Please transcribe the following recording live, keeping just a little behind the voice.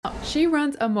She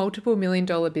runs a multiple $1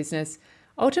 million business,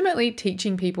 ultimately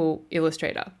teaching people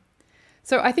Illustrator.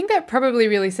 So I think that probably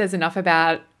really says enough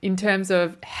about in terms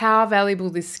of how valuable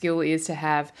this skill is to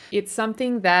have. It's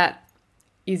something that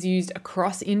is used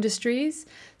across industries.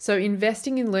 So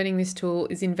investing in learning this tool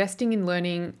is investing in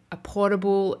learning a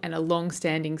portable and a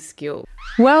long-standing skill.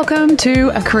 Welcome to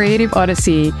A Creative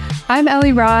Odyssey. I'm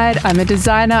Ali Ride. I'm a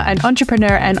designer, an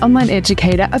entrepreneur, and online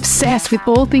educator obsessed with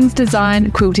all things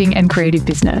design, quilting, and creative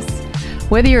business.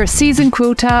 Whether you're a seasoned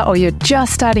quilter or you're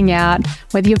just starting out,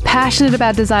 whether you're passionate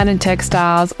about design and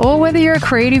textiles, or whether you're a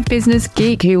creative business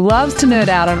geek who loves to nerd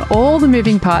out on all the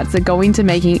moving parts that go into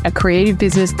making a creative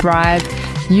business thrive,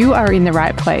 you are in the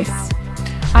right place.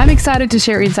 I'm excited to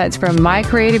share insights from my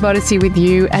creative odyssey with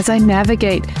you as I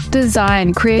navigate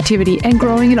design, creativity, and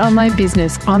growing an online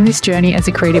business on this journey as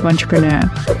a creative entrepreneur.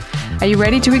 Are you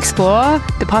ready to explore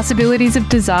the possibilities of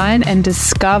design and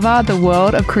discover the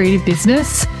world of creative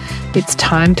business? It's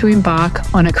time to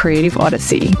embark on a creative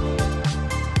odyssey.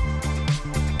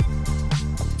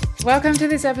 Welcome to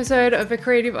this episode of A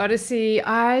Creative Odyssey.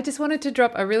 I just wanted to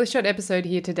drop a really short episode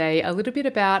here today, a little bit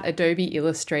about Adobe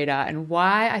Illustrator and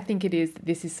why I think it is that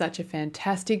this is such a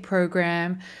fantastic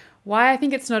program, why I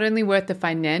think it's not only worth the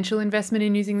financial investment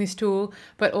in using this tool,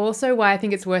 but also why I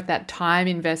think it's worth that time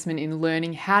investment in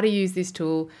learning how to use this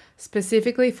tool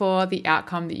specifically for the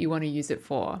outcome that you want to use it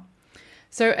for.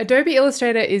 So Adobe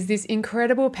Illustrator is this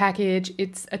incredible package.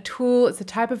 It's a tool, it's a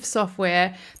type of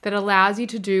software that allows you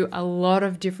to do a lot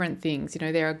of different things. You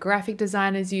know, there are graphic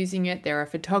designers using it, there are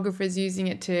photographers using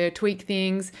it to tweak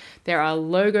things, there are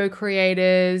logo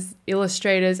creators,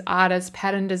 illustrators, artists,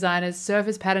 pattern designers,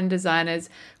 surface pattern designers,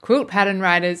 quilt pattern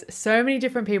writers, so many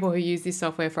different people who use this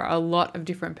software for a lot of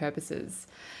different purposes.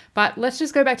 But let's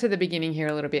just go back to the beginning here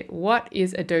a little bit. What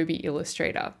is Adobe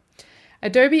Illustrator?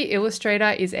 Adobe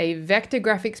Illustrator is a vector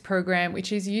graphics program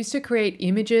which is used to create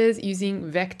images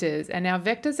using vectors. And now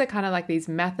vectors are kind of like these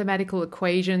mathematical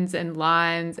equations and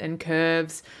lines and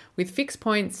curves with fixed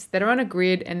points that are on a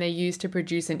grid and they're used to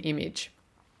produce an image.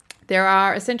 There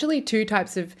are essentially two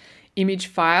types of image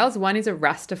files. One is a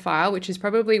raster file, which is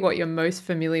probably what you're most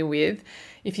familiar with.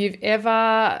 If you've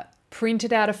ever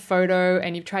printed out a photo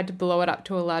and you've tried to blow it up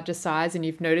to a larger size and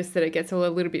you've noticed that it gets all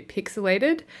a little bit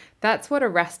pixelated, that's what a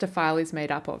raster file is made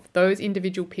up of. Those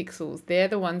individual pixels, they're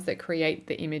the ones that create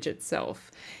the image itself.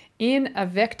 In a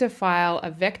vector file,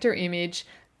 a vector image,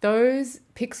 those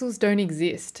pixels don't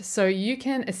exist. So you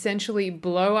can essentially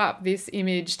blow up this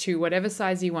image to whatever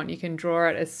size you want. You can draw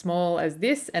it as small as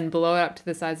this and blow it up to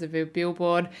the size of a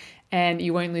billboard, and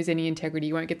you won't lose any integrity.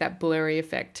 You won't get that blurry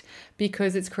effect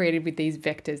because it's created with these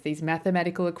vectors, these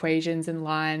mathematical equations and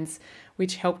lines,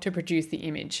 which help to produce the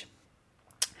image.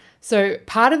 So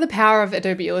part of the power of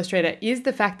Adobe Illustrator is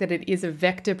the fact that it is a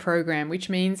vector program, which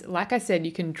means, like I said,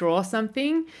 you can draw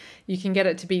something, you can get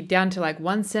it to be down to like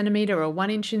 1 centimeter or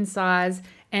 1 inch in size,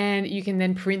 and you can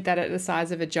then print that at the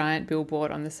size of a giant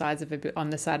billboard on the side of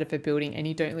a building, and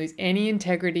you don't lose any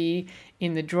integrity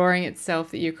in the drawing itself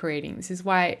that you're creating. This is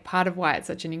part of why it's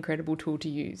such an incredible tool to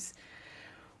use.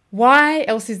 Why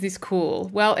else is this cool?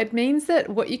 Well, it means that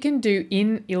what you can do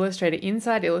in Illustrator,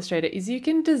 inside Illustrator, is you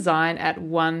can design at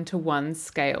 1-to-1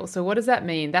 scale. So what does that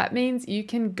mean? That means you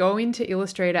can go into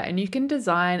Illustrator and you can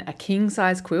design a king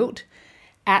size quilt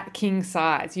at king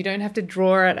size. You don't have to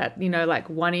draw it at, like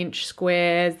 1 inch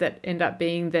squares that end up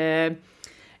being the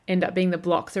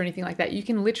blocks or anything like that. You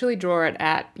can literally draw it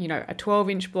at, a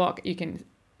 12-inch block. You can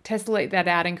tessellate that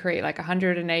out and create like a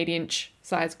 108-inch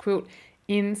size quilt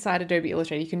inside Adobe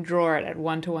Illustrator. You can draw it at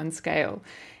 1-to-1 scale.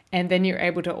 And then you're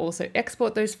able to also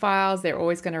export those files. They're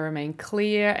always going to remain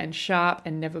clear and sharp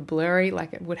and never blurry,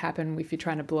 like it would happen if you're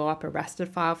trying to blow up a raster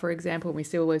file, for example, and we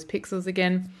see all those pixels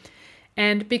again.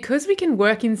 And because we can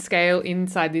work in scale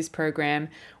inside this program,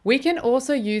 we can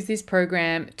also use this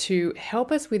program to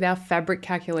help us with our fabric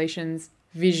calculations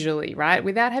visually, right?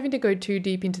 Without having to go too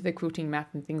deep into the quilting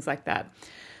math and things like that.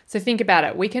 So think about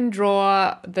it. We can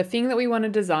draw the thing that we want to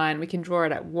design. We can draw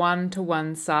it at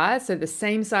 1-to-1 size. So the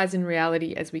same size in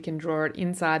reality as we can draw it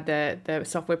inside the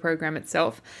software program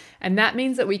itself. And that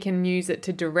means that we can use it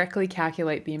to directly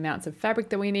calculate the amounts of fabric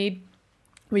that we need.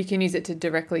 We can use it to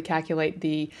directly calculate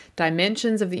the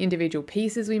dimensions of the individual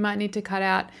pieces we might need to cut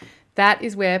out. That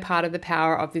is where part of the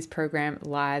power of this program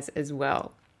lies as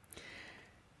well.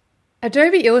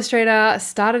 Adobe Illustrator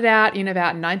started out in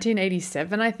about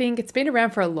 1987, I think. It's been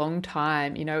around for a long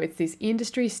time. It's this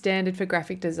industry standard for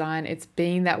graphic design. It's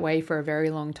been that way for a very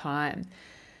long time.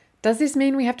 Does this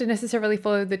mean we have to necessarily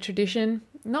follow the tradition?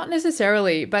 Not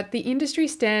necessarily, but the industry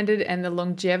standard and the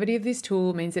longevity of this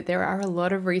tool means that there are a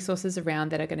lot of resources around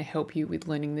that are going to help you with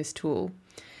learning this tool.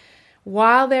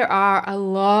 While there are a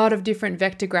lot of different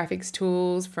vector graphics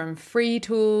tools, from free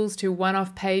tools to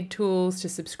one-off paid tools to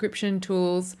subscription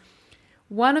tools,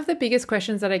 one of the biggest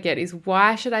questions that I get is,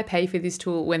 why should I pay for this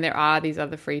tool when there are these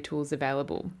other free tools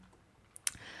available?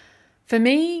 For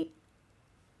me,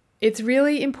 it's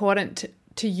really important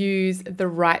to use the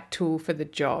right tool for the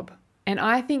job. And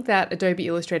I think that Adobe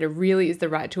Illustrator really is the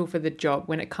right tool for the job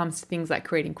when it comes to things like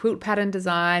creating quilt pattern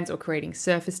designs or creating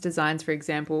surface designs, for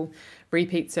example,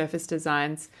 repeat surface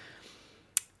designs.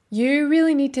 You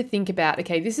really need to think about,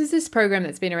 okay, this program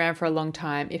that's been around for a long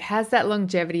time. It has that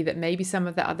longevity that maybe some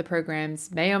of the other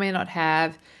programs may or may not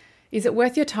have. Is it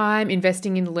worth your time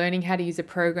investing in learning how to use a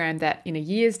program that in a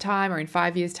year's time or in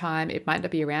 5 years' time, it might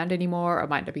not be around anymore or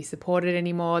might not be supported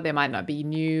anymore? There might not be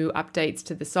new updates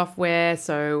to the software.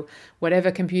 So whatever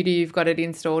computer you've got it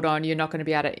installed on, you're not going to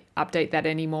be able to update that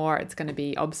anymore. It's going to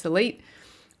be obsolete.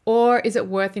 Or is it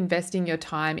worth investing your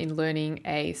time in learning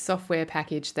a software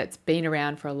package that's been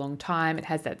around for a long time? It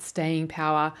has that staying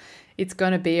power. It's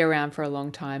going to be around for a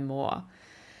long time more.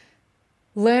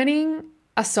 Learning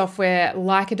a software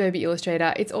like Adobe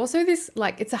Illustrator, it's also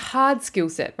it's a hard skill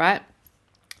set, right?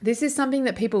 This is something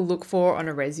that people look for on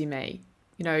a resume.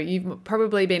 You've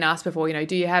probably been asked before,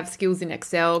 do you have skills in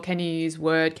Excel? Can you use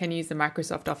Word? Can you use the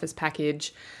Microsoft Office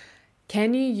package?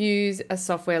 Can you use a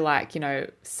software like,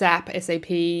 SAP,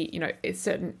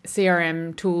 certain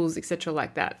CRM tools, etc.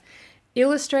 like that?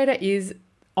 Illustrator is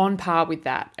on par with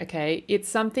that, okay? It's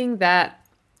something that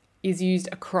is used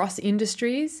across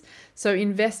industries. So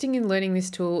investing in learning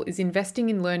this tool is investing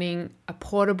in learning a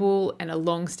portable and a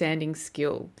long-standing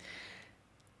skill.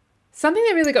 Something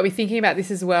that really got me thinking about this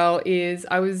as well is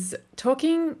I was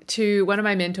talking to one of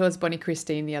my mentors, Bonnie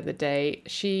Christine, the other day.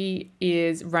 She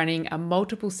is running a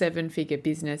multiple seven-figure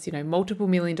business, multiple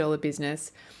million-dollar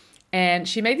business. And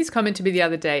she made this comment to me the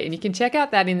other day, and you can check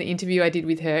out that in the interview I did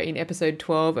with her in episode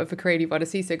 12 of A Creative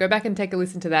Odyssey. So go back and take a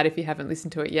listen to that if you haven't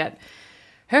listened to it yet.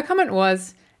 Her comment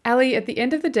was, Ali, at the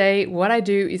end of the day, what I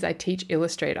do is I teach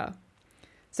Illustrator.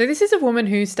 So this is a woman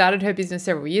who started her business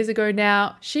several years ago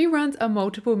now. She runs a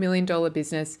multiple million-dollar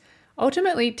business,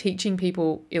 ultimately teaching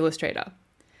people Illustrator.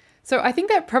 So I think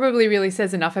that probably really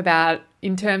says enough about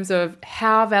in terms of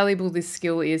how valuable this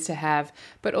skill is to have,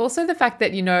 but also the fact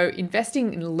that,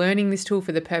 investing in learning this tool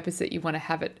for the purpose that you want to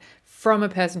have it from a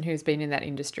person who's been in that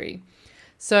industry.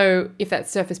 So if that's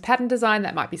surface pattern design,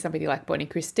 that might be somebody like Bonnie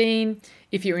Christine.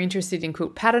 If you're interested in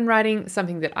quilt pattern writing,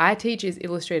 something that I teach is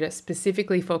Illustrator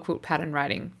specifically for quilt pattern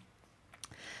writing.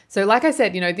 So like I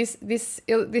said, this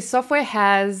software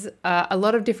has a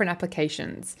lot of different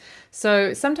applications.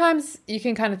 So sometimes you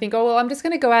can kind of think, oh, well, I'm just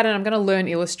going to go out and I'm going to learn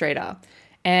Illustrator.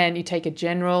 And you take a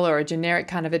general or a generic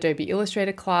kind of Adobe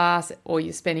Illustrator class, or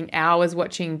you're spending hours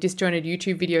watching disjointed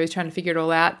YouTube videos trying to figure it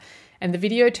all out. And the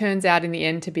video turns out in the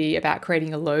end to be about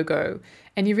creating a logo.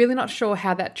 And you're really not sure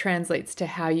how that translates to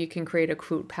how you can create a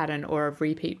quilt pattern or a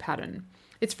repeat pattern.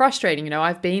 It's frustrating,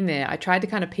 I've been there. I tried to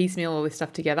kind of piecemeal all this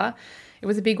stuff together. It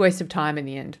was a big waste of time in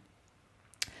the end.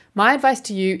 My advice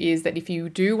to you is that if you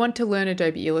do want to learn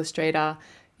Adobe Illustrator,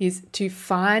 is to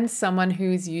find someone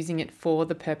who is using it for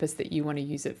the purpose that you want to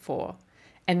use it for,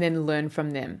 and then learn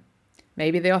from them.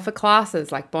 Maybe they offer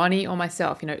classes like Bonnie or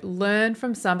myself, learn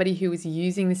from somebody who is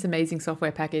using this amazing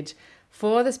software package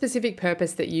for the specific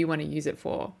purpose that you want to use it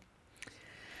for.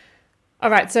 All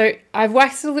right, so I've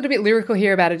waxed a little bit lyrical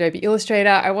here about Adobe Illustrator.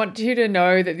 I want you to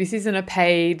know that this isn't a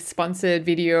paid, sponsored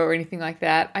video or anything like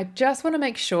that. I just want to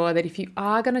make sure that if you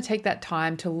are going to take that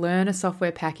time to learn a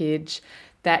software package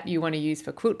that you want to use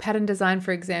for quilt pattern design,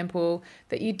 for example,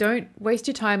 that you don't waste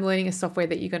your time learning a software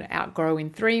that you're going to outgrow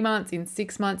in 3 months, in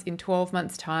 6 months, in 12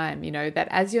 months time, that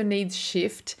as your needs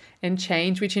shift and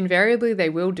change, which invariably they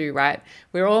will do, right?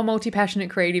 We're all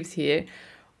multi-passionate creatives here.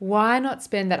 Why not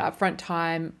spend that upfront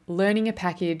time learning a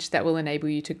package that will enable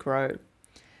you to grow?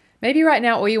 Maybe right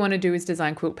now all you want to do is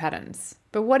design quilt patterns.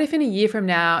 But what if in a year from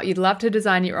now you'd love to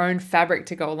design your own fabric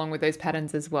to go along with those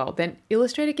patterns as well? Then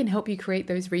Illustrator can help you create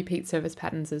those repeat service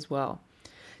patterns as well.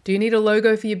 Do you need a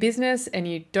logo for your business and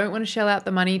you don't want to shell out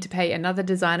the money to pay another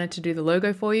designer to do the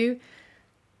logo for you?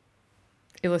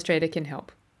 Illustrator can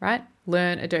help, right?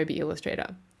 Learn Adobe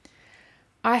Illustrator.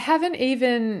 I haven't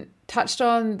even touched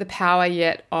on the power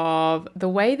yet of the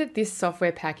way that this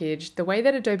software package, the way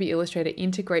that Adobe Illustrator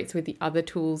integrates with the other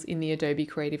tools in the Adobe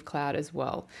Creative Cloud as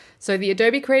well. So the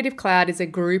Adobe Creative Cloud is a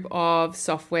group of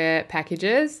software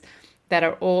packages that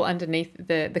are all underneath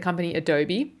the company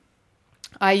Adobe.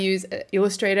 I use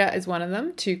Illustrator as one of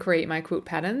them to create my quilt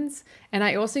patterns. And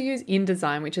I also use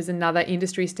InDesign, which is another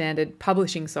industry standard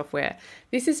publishing software.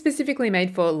 This is specifically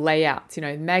made for layouts,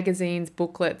 magazines,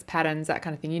 booklets, patterns, that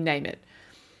kind of thing, you name it.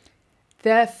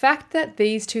 The fact that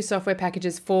these two software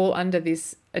packages fall under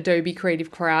this Adobe Creative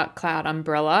Cloud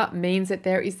umbrella means that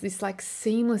there is this like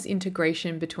seamless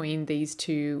integration between these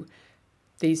two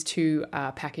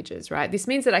packages, right? This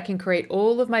means that I can create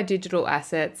all of my digital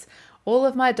assets, all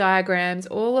of my diagrams,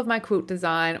 all of my quilt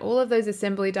design, all of those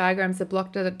assembly diagrams, the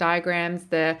block diagrams,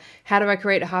 the how do I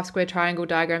create a half square triangle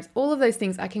diagrams, all of those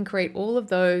things. I can create all of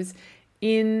those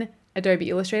in Adobe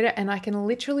Illustrator, and I can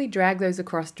literally drag those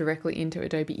across directly into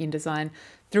Adobe InDesign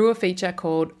through a feature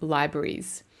called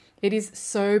Libraries. It is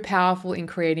so powerful in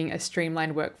creating a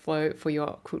streamlined workflow for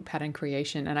your quilt pattern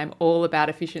creation, and I'm all about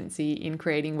efficiency in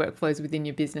creating workflows within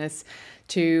your business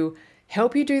to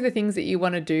help you do the things that you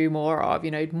want to do more of,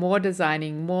 more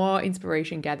designing, more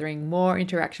inspiration gathering, more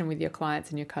interaction with your clients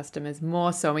and your customers,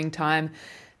 more sewing time.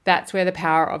 That's where the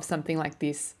power of something like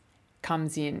this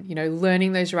comes in,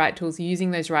 learning those right tools,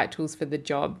 using those right tools for the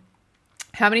job.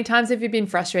 How many times have you been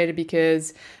frustrated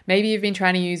because maybe you've been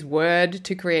trying to use Word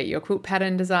to create your quilt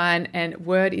pattern design and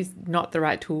Word is not the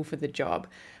right tool for the job?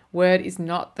 Word is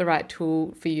not the right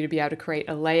tool for you to be able to create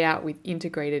a layout with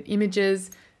integrated images.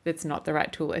 That's not the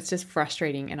right tool. It's just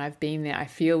frustrating. And I've been there. I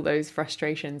feel those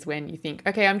frustrations when you think,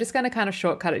 okay, I'm just going to kind of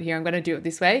shortcut it here. I'm going to do it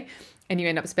this way. And you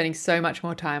end up spending so much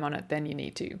more time on it than you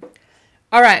need to.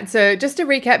 All right, so just to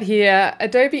recap here,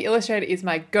 Adobe Illustrator is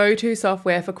my go-to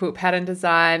software for quilt pattern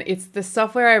design. It's the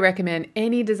software I recommend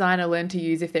any designer learn to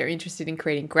use if they're interested in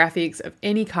creating graphics of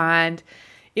any kind.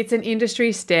 It's an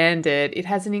industry standard. It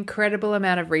has an incredible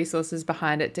amount of resources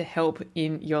behind it to help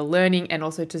in your learning and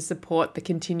also to support the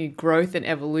continued growth and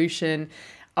evolution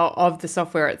of the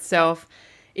software itself.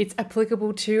 It's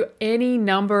applicable to any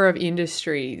number of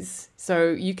industries.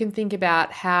 So you can think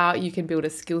about how you can build a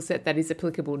skill set that is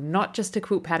applicable not just to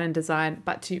quilt pattern design,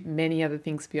 but to many other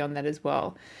things beyond that as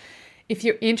well. If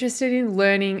you're interested in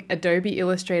learning Adobe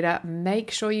Illustrator,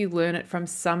 make sure you learn it from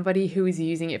somebody who is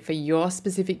using it for your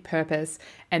specific purpose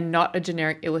and not a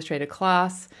generic Illustrator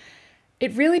class.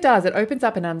 It really does. It opens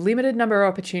up an unlimited number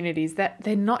of opportunities that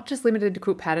they're not just limited to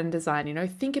quilt pattern design.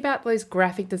 Think about those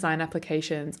graphic design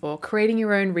applications or creating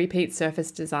your own repeat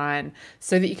surface design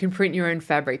so that you can print your own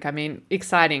fabric.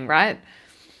 Exciting, right?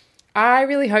 I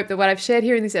really hope that what I've shared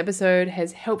here in this episode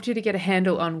has helped you to get a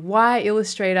handle on why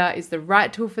Illustrator is the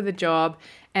right tool for the job,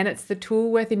 and it's the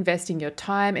tool worth investing your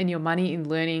time and your money in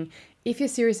learning if you're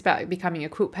serious about becoming a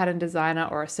quilt pattern designer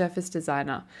or a surface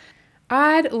designer.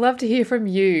 I'd love to hear from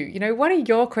you. What are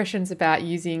your questions about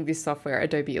using this software,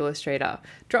 Adobe Illustrator?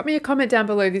 Drop me a comment down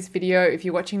below this video if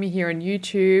you're watching me here on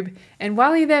YouTube. And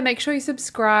while you're there, make sure you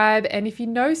subscribe. And if you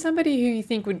know somebody who you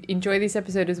think would enjoy this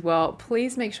episode as well,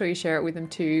 please make sure you share it with them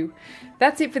too.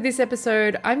 That's it for this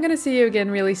episode. I'm going to see you again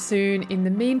really soon. In the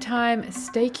meantime,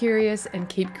 stay curious and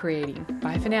keep creating.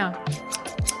 Bye for now.